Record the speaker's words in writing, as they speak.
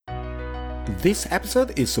This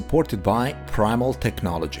episode is supported by Primal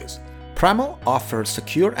Technologies. Primal offers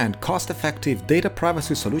secure and cost-effective data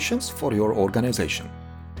privacy solutions for your organization.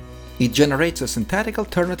 It generates a synthetic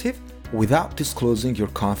alternative without disclosing your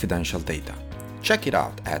confidential data. Check it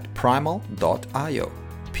out at primal.io.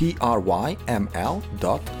 Pryml.io.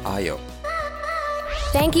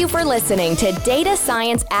 Thank you for listening to Data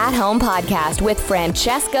Science at Home podcast with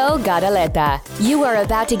Francesco Gadaletta. You are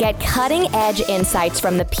about to get cutting-edge insights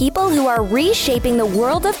from the people who are reshaping the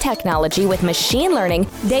world of technology with machine learning,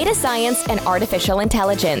 data science, and artificial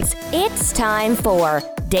intelligence. It's time for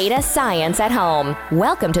Data Science at Home.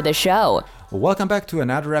 Welcome to the show. Welcome back to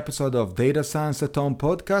another episode of Data Science at Home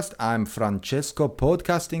podcast. I'm Francesco,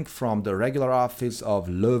 podcasting from the regular office of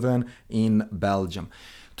Leuven in Belgium.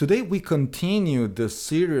 Today we continue the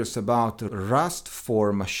series about Rust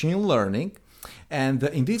for machine learning. And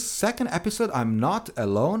in this second episode, I'm not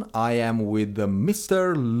alone. I am with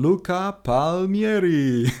Mr. Luca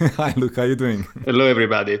Palmieri. Hi, Luca, how are you doing? Hello,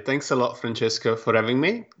 everybody. Thanks a lot, Francesco, for having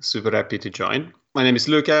me. Super happy to join. My name is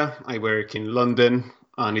Luca. I work in London,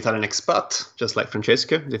 an Italian expat, just like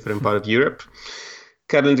Francesco, different part of Europe.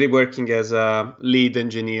 Currently working as a lead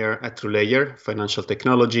engineer at TrueLayer, financial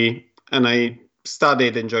technology. And I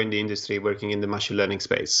studied and joined the industry working in the machine learning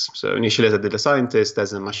space. So initially as a data scientist,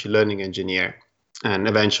 as a machine learning engineer, and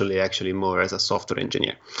eventually actually more as a software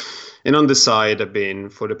engineer. And on the side, I've been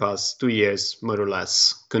for the past 2 years, more or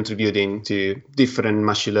less, contributing to different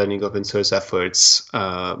machine learning open source efforts,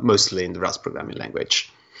 mostly in the Rust programming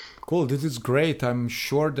language. Cool, this is great. I'm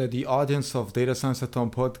sure that the audience of Data Science at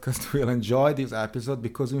Home podcast will enjoy this episode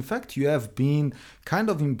because, in fact, you have been kind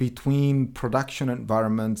of in between production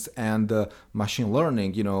environments and machine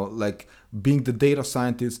learning, like being the data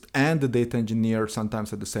scientist and the data engineer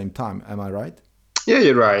sometimes at the same time. Am I right? Yeah,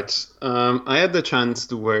 you're right. I had the chance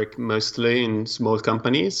to work mostly in small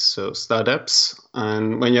companies, so startups.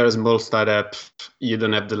 And when you're a small startup, you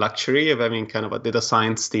don't have the luxury of having kind of a data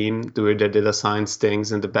science team doing their data science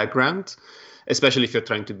things in the background, especially if you're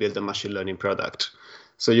trying to build a machine learning product.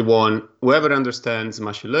 So you want whoever understands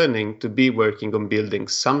machine learning to be working on building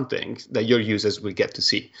something that your users will get to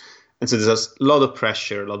see. And so there's a lot of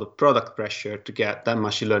pressure, a lot of product pressure to get that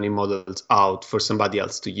machine learning models out for somebody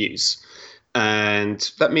else to use.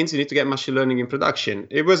 And that means you need to get machine learning in production.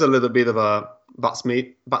 It was a little bit of a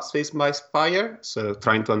baptism by fire. So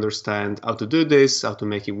trying to understand how to do this, how to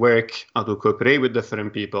make it work, how to cooperate with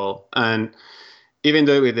different people. And even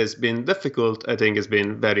though it has been difficult, I think it's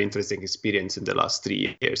been a very interesting experience in the last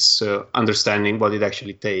 3 years. So understanding what it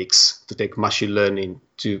actually takes to take machine learning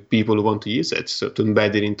to people who want to use it. So to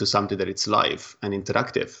embed it into something that it's live and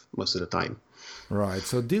interactive most of the time. Right.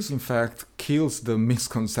 So this, in fact, kills the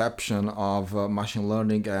misconception of machine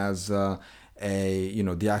learning as the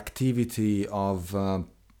activity of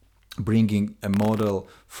bringing a model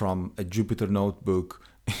from a Jupyter notebook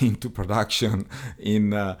into production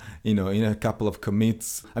in a couple of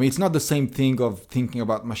commits. I mean, it's not the same thing of thinking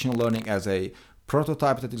about machine learning as a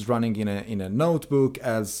prototype that is running in a notebook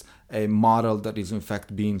as a model that is in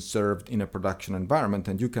fact being served in a production environment.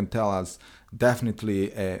 And you can tell us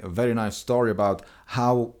definitely a very nice story about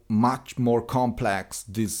how much more complex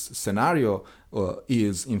this scenario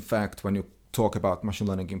is, in fact, when you talk about machine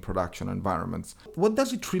learning in production environments. What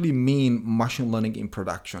does it really mean, machine learning in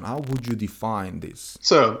production? How would you define this?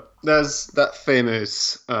 So there's that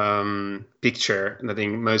famous picture that I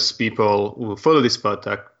think most people who follow this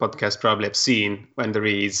podcast probably have seen when there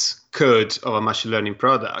is code of a machine learning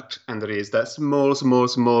product and there is that small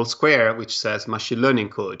square which says machine learning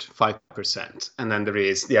code 5%. And then there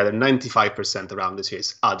is the other 95% around this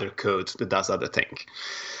is other code that does other thing.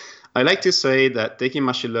 I like to say that taking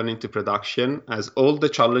machine learning to production has all the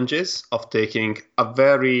challenges of taking a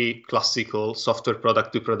very classical software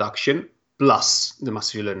product to production plus the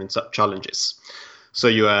machine learning challenges. So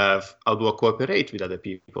you have how do I cooperate with other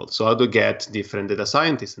people? So how do I get different data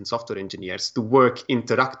scientists and software engineers to work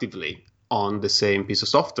interactively on the same piece of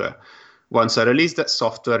software? Once I release that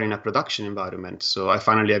software in a production environment, so I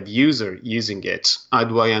finally have user using it, how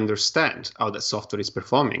do I understand how that software is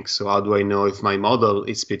performing? So how do I know if my model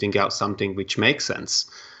is spitting out something which makes sense?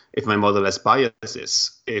 If my model has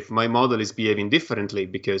biases, if my model is behaving differently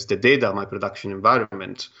because the data of my production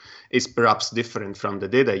environment is perhaps different from the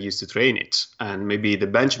data I used to train it, and maybe the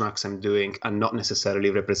benchmarks I'm doing are not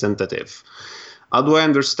necessarily representative. How do I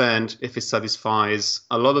understand if it satisfies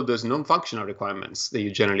a lot of those non-functional requirements that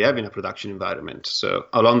you generally have in a production environment? So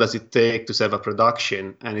how long does it take to serve a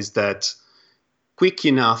production? And is that quick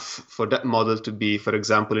enough for that model to be, for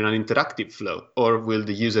example, in an interactive flow? Or will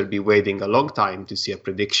the user be waiting a long time to see a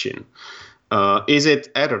prediction? Is it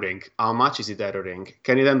erroring? How much is it erroring?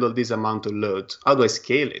 Can it handle this amount of load? How do I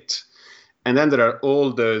scale it? And then there are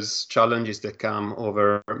all those challenges that come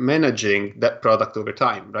over managing that product over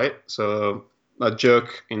time, right? So a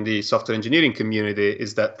joke in the software engineering community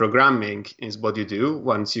is that programming is what you do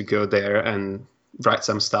once you go there and write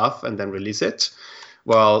some stuff and then release it.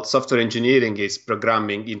 While software engineering is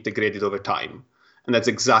programming integrated over time. And that's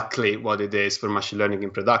exactly what it is for machine learning in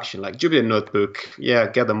production. Like Jupyter Notebook,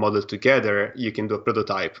 get a model together, you can do a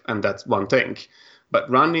prototype, and that's one thing. But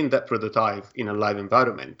running that prototype in a live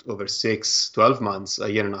environment over 6, 12 months,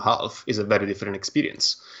 a year and a half is a very different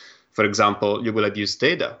experience. For example, you will have used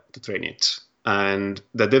data to train it, and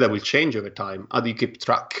the data will change over time. How do you keep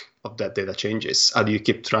track of that data changes? How do you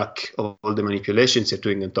keep track of all the manipulations you're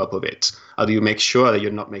doing on top of it? How do you make sure that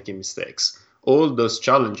you're not making mistakes? All those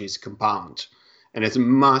challenges compound, and it's a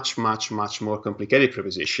much, much, much more complicated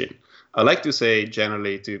proposition. I like to say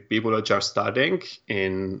generally to people who are starting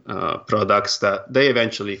in products that they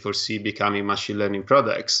eventually foresee becoming machine learning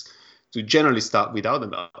products to generally start without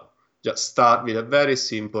them. Just start with a very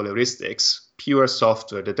simple heuristics, pure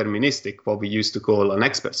software, deterministic, what we used to call an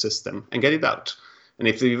expert system, and get it out. And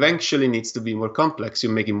if it eventually needs to be more complex, you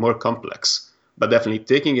make it more complex. But definitely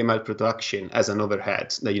taking ML production as an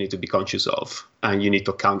overhead that you need to be conscious of and you need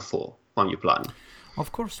to account for on your plan.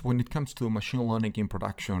 Of course, when it comes to machine learning in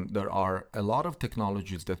production, there are a lot of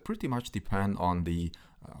technologies that pretty much depend on the,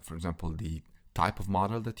 for example, the type of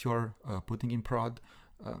model that you're putting in prod.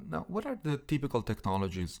 Now, what are the typical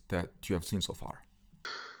technologies that you have seen so far?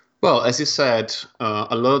 Well, as you said,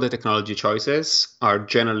 a lot of the technology choices are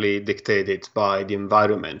generally dictated by the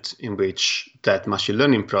environment in which that machine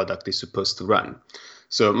learning product is supposed to run.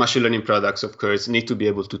 So machine learning products, of course, need to be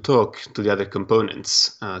able to talk to the other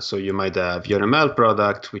components. So you might have your ML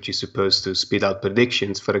product, which is supposed to spit out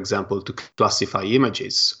predictions, for example, to classify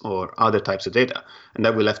images or other types of data. And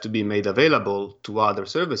that will have to be made available to other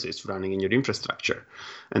services running in your infrastructure.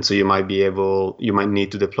 And so you might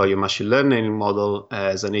need to deploy your machine learning model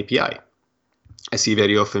as an API. I see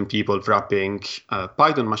very often people wrapping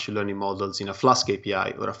Python machine learning models in a Flask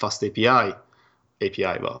API or a Fast API.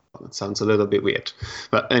 Well, that sounds a little bit weird.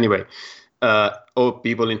 But anyway, or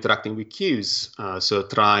people interacting with queues. So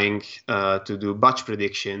trying to do batch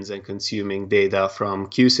predictions and consuming data from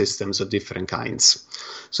queue systems of different kinds.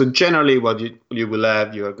 So generally what you will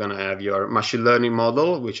have, you're going to have your machine learning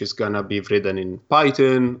model, which is going to be written in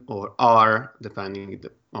Python or R, depending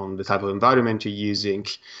on the type of environment you're using.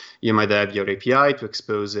 You might have your API to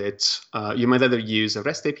expose it. You might either use a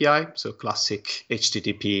REST API, so classic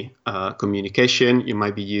HTTP communication. You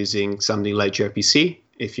might be using something like gRPC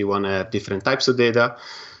if you want to have different types of data.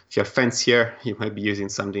 If you're fancier, you might be using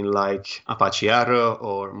something like Apache Arrow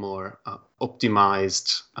or more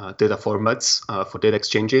optimized data formats for data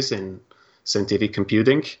exchanges in scientific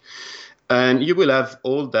computing. And you will have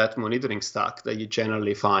all that monitoring stack that you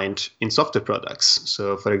generally find in software products.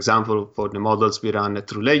 So for example, for the models we run at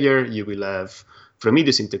TrueLayer, you will have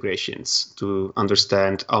Prometheus integrations to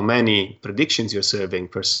understand how many predictions you're serving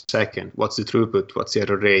per second, what's the throughput, what's the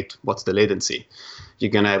error rate, what's the latency.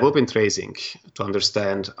 You're going to have open tracing to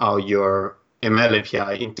understand how your ML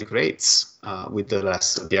API integrates with the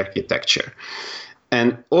rest of the architecture.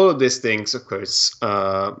 And all of these things, of course,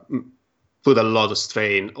 put a lot of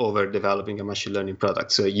strain over developing a machine learning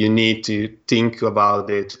product. So you need to think about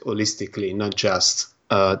it holistically, not just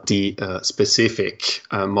the specific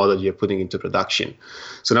model you're putting into production.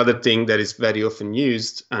 So another thing that is very often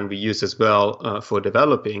used, and we use as well for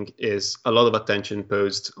developing, is a lot of attention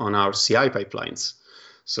posed on our CI pipelines.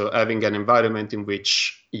 So having an environment in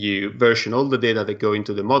which you version all the data that go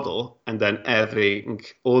into the model, and then having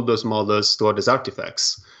all those models stored as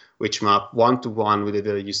artifacts, which map one-to-one with the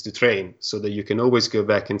data used to train, so that you can always go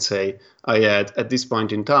back and say, I had, at this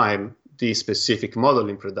point in time, this specific model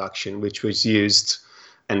in production, which was used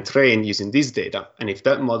and trained using this data. And if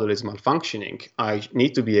that model is malfunctioning, I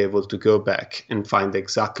need to be able to go back and find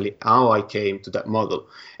exactly how I came to that model,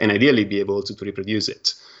 and ideally be able to reproduce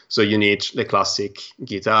it. So you need the classic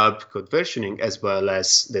GitHub code versioning as well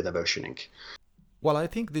as data versioning. Well, I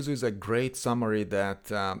think this is a great summary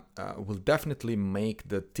that will definitely make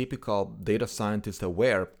the typical data scientist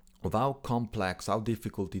aware of how complex, how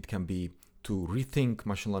difficult it can be to rethink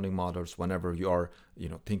machine learning models whenever you are,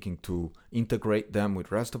 thinking to integrate them with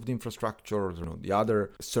the rest of the infrastructure, or, the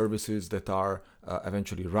other services that are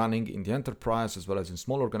eventually running in the enterprise as well as in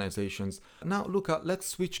small organizations. Now, Luca, let's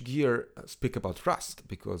switch gear, speak about Rust,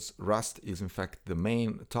 because Rust is in fact the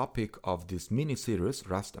main topic of this mini-series,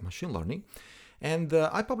 Rust and Machine Learning. And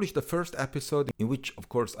I published the first episode in which, of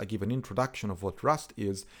course, I give an introduction of what Rust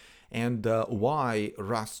is. and why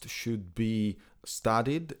Rust should be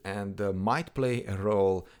studied and might play a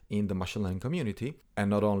role in the machine learning community, and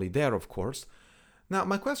not only there, of course. Now,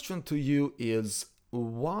 my question to you is,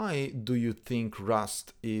 why do you think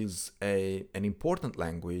Rust is an important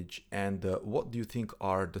language, and what do you think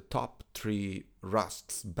are the top 3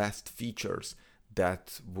 Rust's best features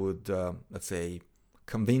that would, let's say,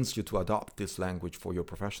 convince you to adopt this language for your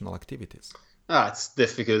professional activities? It's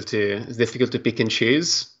difficult to pick and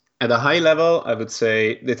choose. At a high level, I would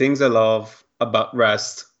say the things I love about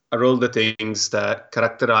Rust are all the things that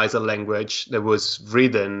characterize a language that was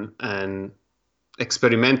written and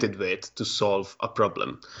experimented with to solve a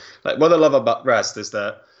problem. Like, what I love about Rust is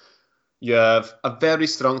that you have a very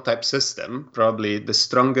strong type system, probably the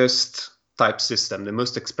strongest type system, the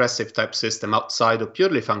most expressive type system outside of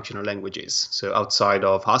purely functional languages. So outside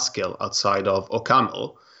of Haskell, outside of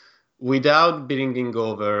OCaml, without bringing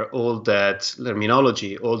over all that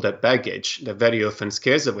terminology, all that baggage that very often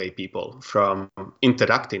scares away people from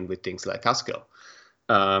interacting with things like Haskell.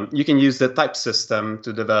 You can use the type system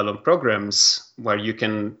to develop programs where you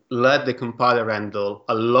can let the compiler handle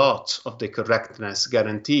a lot of the correctness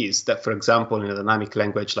guarantees that, for example, in a dynamic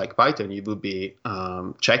language like Python, you would be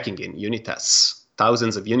checking in unit tests,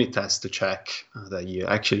 thousands of unit tests to check that you're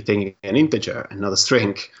actually taking an integer and not a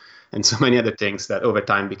string, and so many other things that over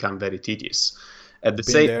time become very tedious. At the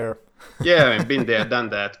same, there. Yeah, I've been there, done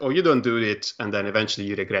that, or you don't do it, and then eventually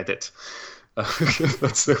you regret it.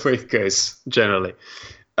 That's the way it goes generally.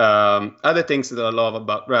 Other things that I love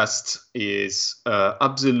about Rust is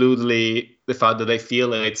absolutely the fact that I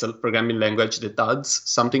feel it's a programming language that adds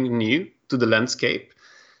something new to the landscape.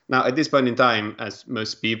 Now, at this point in time, as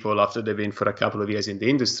most people, after they've been for a couple of years in the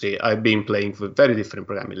industry, I've been playing with very different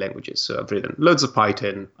programming languages. So I've written loads of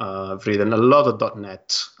Python, I've written a lot of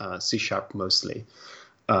 .NET, C# mostly.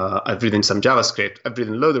 I've written some JavaScript, I've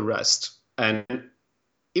written a load of Rust. And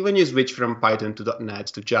even you switch from Python to .NET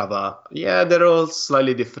to Java, yeah, they're all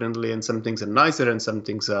slightly differently, and some things are nicer and some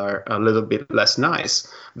things are a little bit less nice.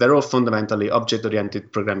 They're all fundamentally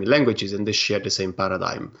object-oriented programming languages, and they share the same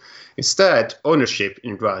paradigm. Instead, ownership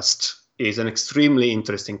in Rust is an extremely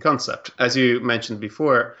interesting concept. As you mentioned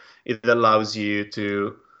before, it allows you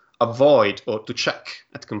to avoid or to check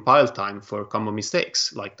at compile time for common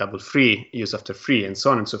mistakes like double free, use after free, and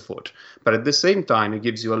so on and so forth. But at the same time, it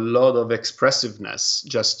gives you a lot of expressiveness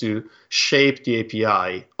just to shape the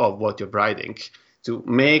API of what you're writing, to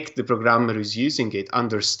make the programmer who's using it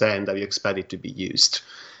understand how you expect it to be used.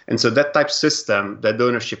 And so that type system, that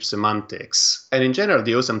ownership semantics, and in general,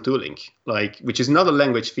 the awesome tooling, which is not a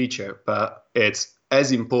language feature, but it's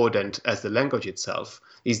as important as the language itself,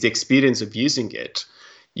 is the experience of using it.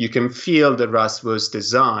 You can feel that Rust was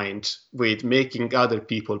designed with making other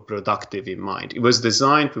people productive in mind. It was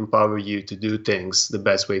designed to empower you to do things the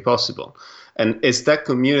best way possible. And it's that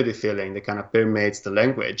community feeling that kind of permeates the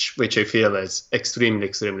language, which I feel is extremely,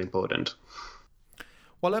 extremely important.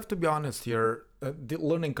 Well, I have to be honest here. The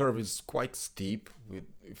learning curve is quite steep.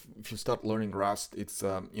 If you start learning Rust, it's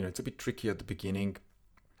it's a bit tricky at the beginning,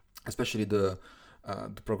 especially the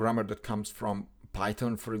programmer that comes from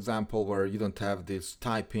Python, for example, where you don't have this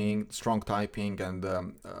strong typing, and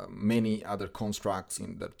many other constructs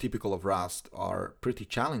that are typical of Rust are pretty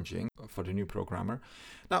challenging for the new programmer.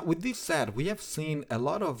 Now, with this said, we have seen a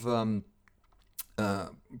lot of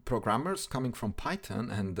programmers coming from Python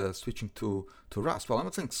and switching to Rust. Well, I'm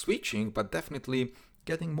not saying switching, but definitely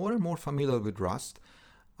getting more and more familiar with Rust.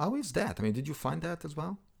 How is that? I mean, did you find that as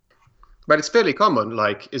well? But it's fairly common,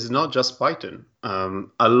 it's not just Python.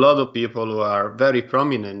 A lot of people who are very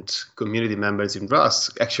prominent community members in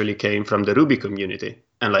Rust actually came from the Ruby community.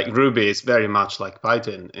 And Ruby is very much like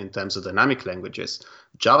Python in terms of dynamic languages.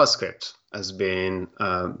 JavaScript has been,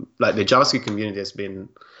 the JavaScript community has been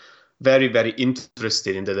very, very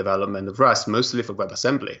interested in the development of Rust, mostly for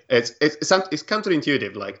WebAssembly. It's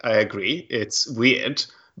counterintuitive, I agree, it's weird.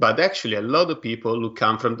 But actually, a lot of people who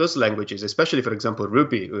come from those languages, especially, for example,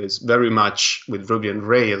 Ruby, who is very much with Ruby on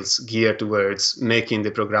Rails geared towards making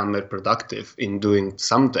the programmer productive in doing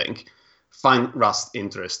something, find Rust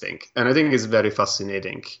interesting. And I think it's very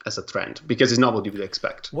fascinating as a trend because it's not what you would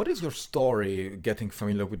expect. What is your story getting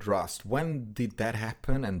familiar with Rust? When did that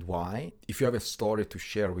happen and why? If you have a story to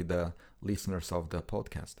share with the listeners of the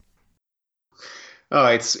podcast. Oh,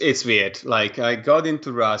 it's weird. I got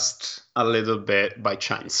into Rust a little bit by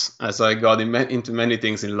chance, as I got into many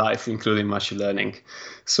things in life, including machine learning.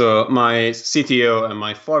 So my CTO and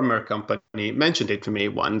my former company mentioned it to me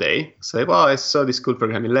one day. Say, well, I saw this cool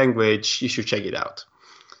programming language. You should check it out.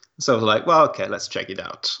 So I was well, okay, let's check it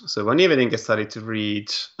out. So one evening I started to read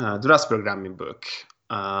the Rust programming book.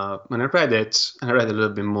 when I read it, and I read a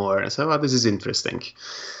little bit more, and I said, well, this is interesting.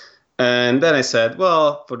 And then I said,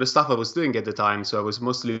 well, for the stuff I was doing at the time, so I was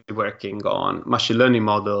mostly working on machine learning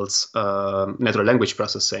models, natural language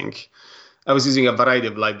processing. I was using a variety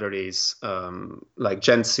of libraries like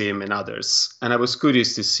GenSim and others. And I was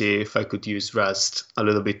curious to see if I could use Rust a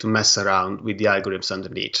little bit to mess around with the algorithms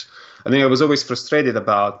underneath. I think I was always frustrated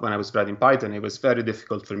about when I was writing Python. It was very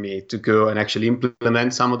difficult for me to go and actually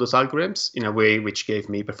implement some of those algorithms in a way which gave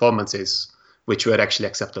me performances which were actually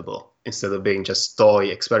acceptable instead of being just toy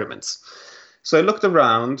experiments. So I looked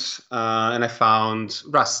around and I found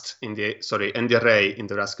Rust and the array in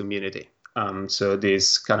the Rust community. So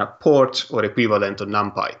this kind of port or equivalent of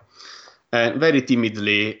NumPy. And very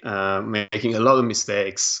timidly, making a lot of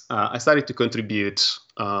mistakes, I started to contribute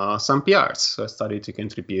some PRs. So I started to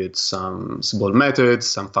contribute some small methods,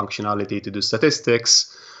 some functionality to do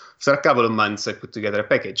statistics. For a couple of months, I put together a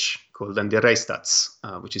package called the array stats,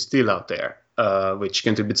 which is still out there, which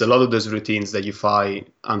contributes a lot of those routines that you find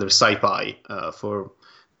under SciPy for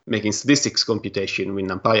making statistics computation with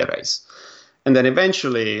NumPy arrays. And then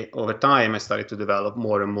eventually, over time, I started to develop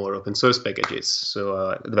more and more open source packages. So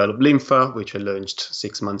I developed Lympha, which I launched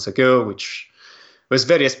 6 months ago, which was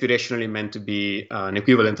very aspirationally meant to be an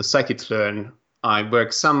equivalent of scikit-learn. I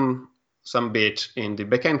worked some bit in the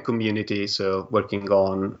backend community, so working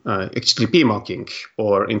on HTTP mocking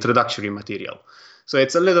or introductory material. So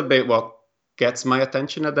it's a little bit what gets my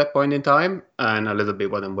attention at that point in time, and a little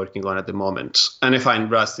bit what I'm working on at the moment. And I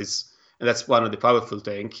find Rust is, and that's one of the powerful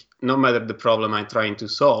things, no matter the problem I'm trying to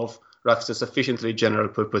solve, Rust is a sufficiently general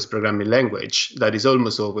purpose programming language that is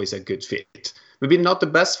almost always a good fit. Maybe not the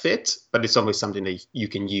best fit, but it's always something that you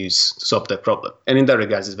can use to solve that problem. And in that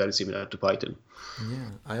regard, it's very similar to Python. Yeah,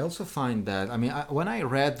 I also find that, when I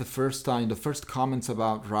read the first comments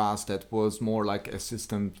about Rust, that was more like a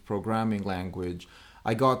system programming language,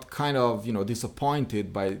 I got kind of,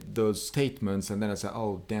 disappointed by those statements. And then I said,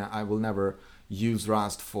 oh, damn, I will never use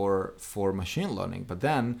Rust for machine learning. But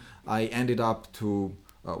then I ended up to,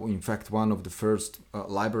 in fact, one of the first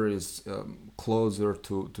libraries closer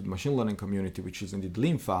to the machine learning community, which is indeed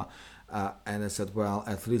Lympha. And I said, well,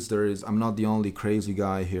 at least I'm not the only crazy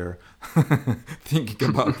guy here thinking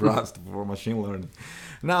about Rust for machine learning.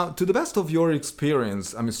 Now, to the best of your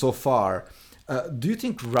experience, so far, do you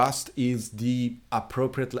think Rust is the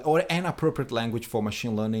appropriate or an appropriate language for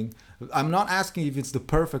machine learning? I'm not asking if it's the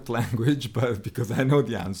perfect language, but because I know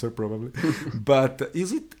the answer probably. But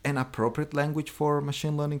is it an appropriate language for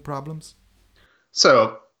machine learning problems?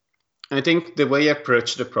 So I think the way I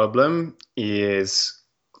approach the problem is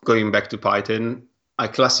going back to Python. I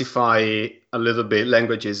classify a little bit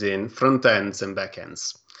languages in front ends and back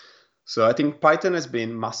ends. So I think Python has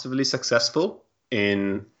been massively successful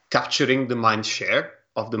in capturing the mind share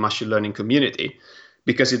of the machine learning community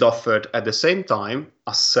because it offered at the same time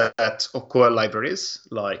a set of core libraries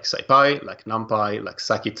like SciPy, like NumPy, like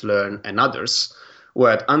scikit-learn, and others, who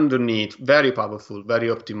had underneath very powerful, very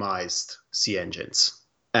optimized C engines.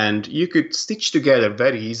 And you could stitch together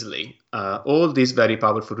very easily all these very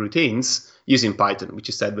powerful routines using Python, which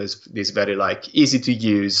you said was this very easy to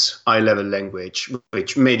use, high-level language,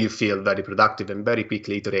 which made you feel very productive and very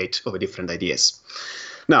quickly iterate over different ideas.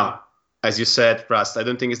 Now, as you said, Rust, I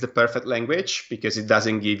don't think it's the perfect language because it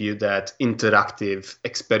doesn't give you that interactive,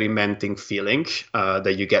 experimenting feeling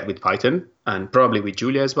that you get with Python and probably with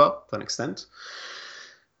Julia as well, to an extent.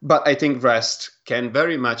 But I think Rust can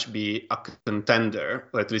very much be a contender,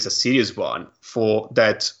 or at least a serious one, for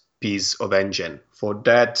that piece of engine, for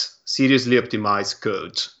that seriously optimized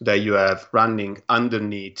code that you have running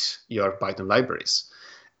underneath your Python libraries.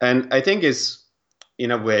 And I think it's, in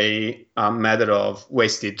a way, a matter of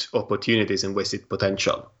wasted opportunities and wasted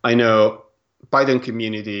potential. I know Python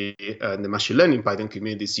community, the machine learning Python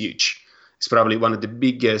community is huge. It's probably one of the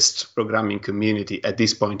biggest programming community at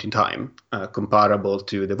this point in time, comparable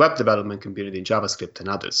to the web development community in JavaScript and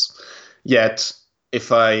others. Yet,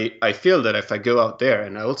 if I feel that if I go out there,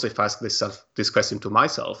 and I also if I ask this question to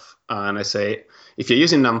myself, and I say, if you're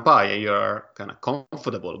using NumPy and you're kind of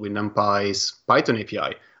comfortable with NumPy's Python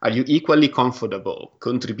API, are you equally comfortable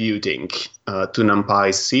contributing to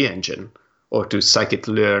NumPy's C engine or to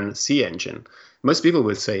scikit-learn C engine? Most people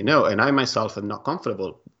will say no, and I myself am not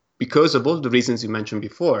comfortable because of all the reasons you mentioned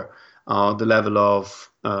before, the level of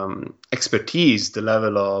expertise, the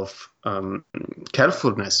level of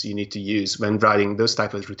carefulness you need to use when writing those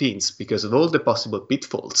type of routines because of all the possible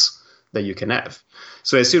pitfalls that you can have.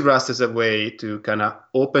 So I see Rust as a way to kind of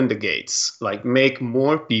open the gates, make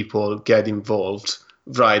more people get involved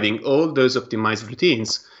writing all those optimized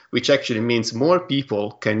routines which actually means more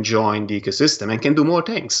people can join the ecosystem and can do more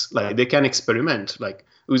things. Like they can experiment. Like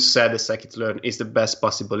who said that scikit-learn is the best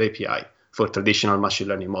possible API for traditional machine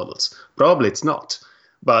learning models? Probably it's not.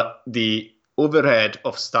 But the overhead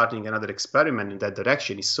of starting another experiment in that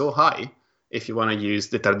direction is so high if you want to use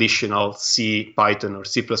the traditional C, Python, or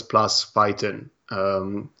C++ Python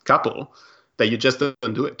couple, that you just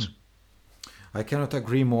don't do it. I cannot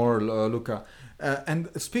agree more, Luca. And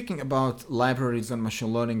speaking about libraries and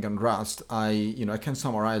machine learning and Rust, I can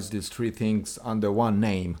summarize these three things under one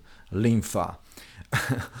name: Lympha.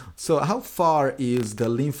 So how far is the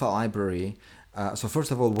Lympha library? So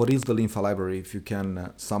first of all, what is the Lympha library? If you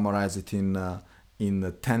can summarize it in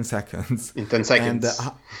 10 seconds. In 10 seconds.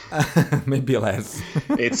 And maybe less.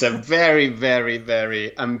 It's a very, very,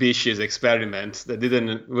 very ambitious experiment that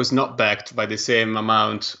was not backed by the same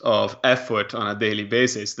amount of effort on a daily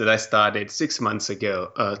basis that I started 6 months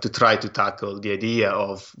ago to try to tackle the idea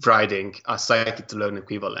of writing a scikit-learn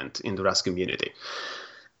equivalent in the Rust community.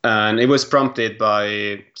 And it was prompted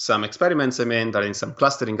by some experiments I made in some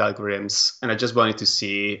clustering algorithms. And I just wanted to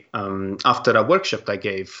see, after a workshop I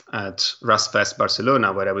gave at RustFest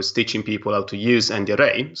Barcelona, where I was teaching people how to use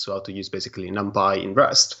NDArray, so how to use basically NumPy in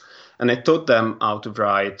Rust. And I taught them how to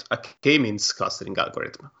write a k-means clustering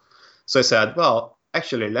algorithm. So I said, well,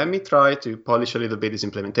 actually, let me try to polish a little bit this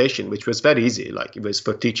implementation, which was very easy, like it was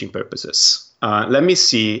for teaching purposes. Let me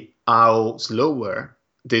see how slower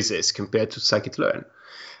this is compared to scikit-learn.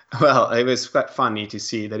 Well, it was quite funny to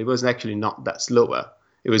see that it was actually not that slower.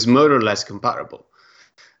 It was more or less comparable.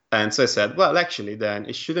 And so I said, well, actually, then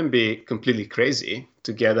it shouldn't be completely crazy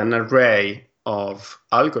to get an array of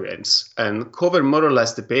algorithms and cover more or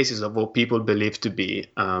less the basis of what people believe to be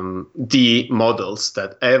the models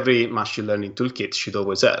that every machine learning toolkit should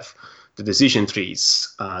always have. The decision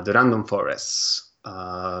trees, the random forests,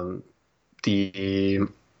 the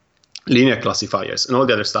linear classifiers, and all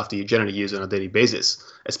the other stuff that you generally use on a daily basis,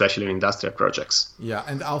 especially in industrial projects. Yeah,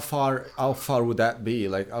 and how far would that be?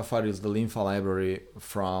 Like, how far is the Lympha library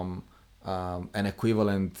from an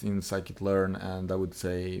equivalent in scikit-learn and I would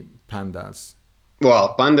say pandas?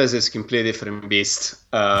 Well, pandas is a completely different beast,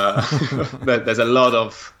 but there's a lot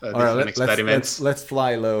of different experiments. Let's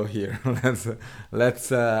fly low here. let's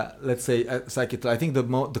say scikit-learn. I think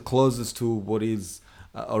the closest to what is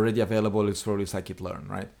already available is probably scikit-learn,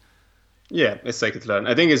 right? Yeah, it's scikit-learn.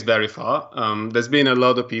 I think it's very far. There's been a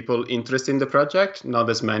lot of people interested in the project, not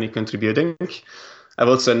as many contributing. I've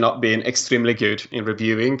also not been extremely good in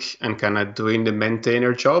reviewing and kind of doing the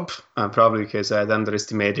maintainer job, probably because I had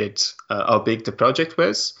underestimated how big the project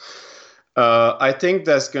was. I think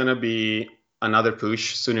there's going to be another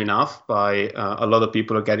push soon enough by a lot of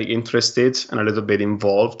people are getting interested and a little bit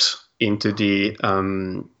involved into the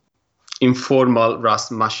informal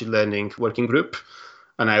Rust machine learning working group.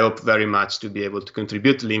 And I hope very much to be able to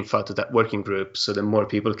contribute Lympha to that working group so that more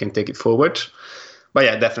people can take it forward. But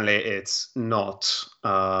yeah, definitely it's not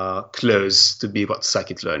close to be what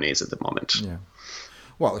scikit-learn is at the moment. Yeah.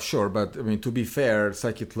 Well, sure, but I mean, to be fair,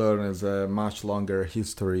 scikit-learn has a much longer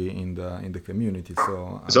history in the community.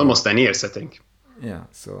 So it's almost 10 years, I think. Yeah,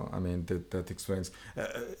 so I mean that explains.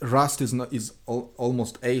 Rust is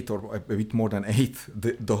almost 8 or a bit more than 8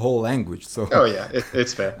 the whole language. So oh yeah,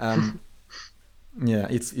 it's fair. Yeah,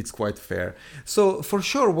 it's quite fair. So for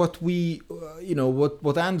sure, what we,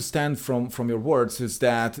 what I understand from your words is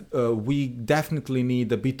that we definitely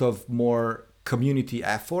need a bit of more community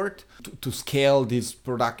effort to scale the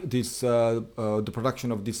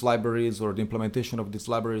production of these libraries or the implementation of these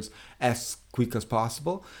libraries as quick as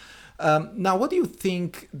possible. Now, what do you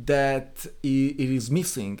think that it is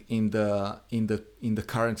missing in the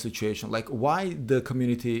current situation? Like, why the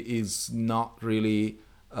community is not really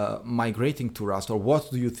migrating to Rust, or what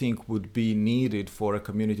do you think would be needed for a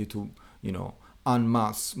community to, en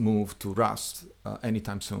masse move to Rust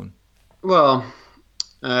anytime soon? Well,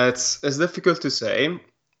 it's difficult to say.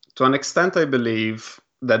 To an extent, I believe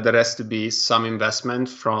that there has to be some investment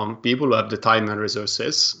from people who have the time and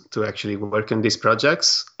resources to actually work on these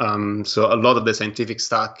projects. So a lot of the scientific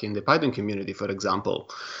stack in the Python community, for example,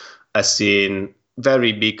 has seen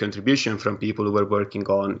very big contribution from people who were working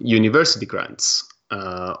on university grants.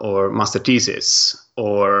 Or master thesis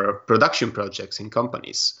or production projects in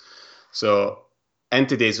companies. So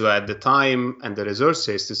entities who had the time and the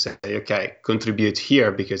resources to say, okay, contribute here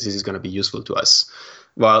because this is going to be useful to us.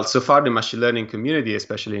 Well, so far the machine learning community,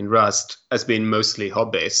 especially in Rust, has been mostly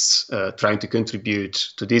hobbyists trying to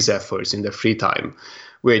contribute to these efforts in their free time,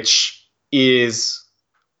 which is,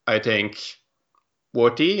 I think,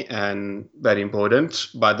 worthy and very important,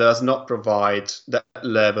 but does not provide the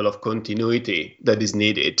level of continuity that is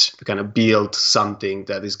needed to kind of build something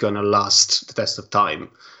that is going to last the test of time.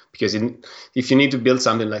 Because if you need to build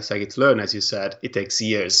something like scikit-learn, as you said, it takes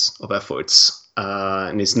years of efforts.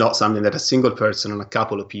 And it's not something that a single person or a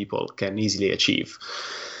couple of people can easily achieve.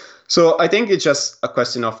 So I think it's just a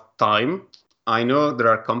question of time. I know there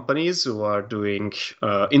are companies who are doing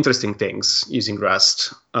interesting things using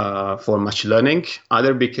Rust for machine learning,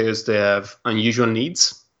 either because they have unusual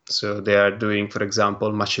needs. So they are doing, for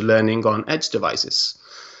example, machine learning on edge devices.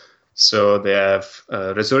 So they have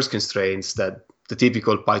resource constraints that the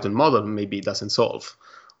typical Python model maybe doesn't solve,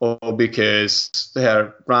 or because they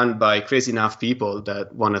are run by crazy enough people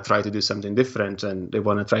that want to try to do something different and they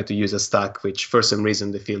want to try to use a stack which for some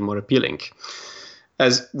reason they feel more appealing.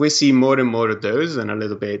 As we see more and more of those, and a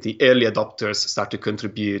little bit the early adopters start to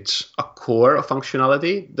contribute a core of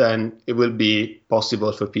functionality, then it will be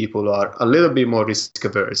possible for people who are a little bit more risk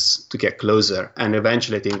averse to get closer, and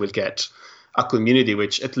eventually I think we'll get a community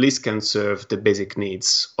which at least can serve the basic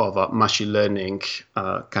needs of a machine learning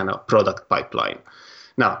kind of product pipeline.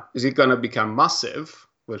 Now, is it going to become massive?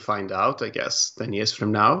 We'll find out, I guess, 10 years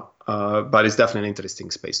from now. But it's definitely an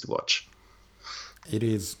interesting space to watch. It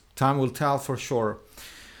is. Time will tell for sure.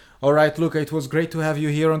 All right, Luca, it was great to have you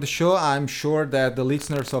here on the show. I'm sure that the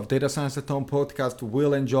listeners of Data Science at Home podcast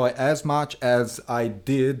will enjoy as much as I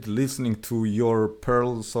did listening to your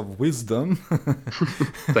pearls of wisdom.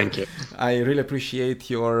 Thank you. I really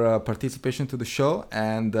appreciate your participation to the show,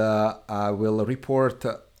 and I will report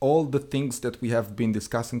all the things that we have been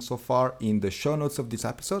discussing so far in the show notes of this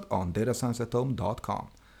episode on datascienceathome.com.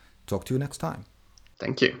 Talk to you next time.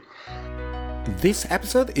 Thank you. This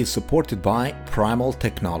episode is supported by Primal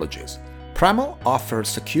Technologies. Primal offers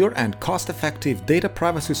secure and cost-effective data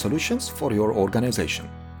privacy solutions for your organization.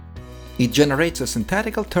 It generates a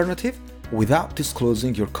synthetic alternative without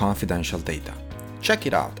disclosing your confidential data. Check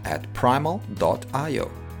it out at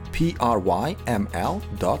primal.io. pryml.io.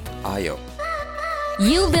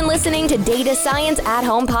 You've been listening to Data Science at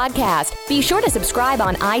Home podcast. Be sure to subscribe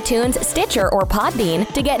on iTunes, Stitcher, or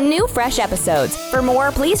Podbean to get new fresh episodes. For more,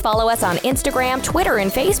 please follow us on Instagram, Twitter, and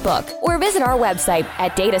Facebook, or visit our website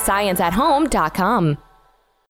at datascienceathome.com.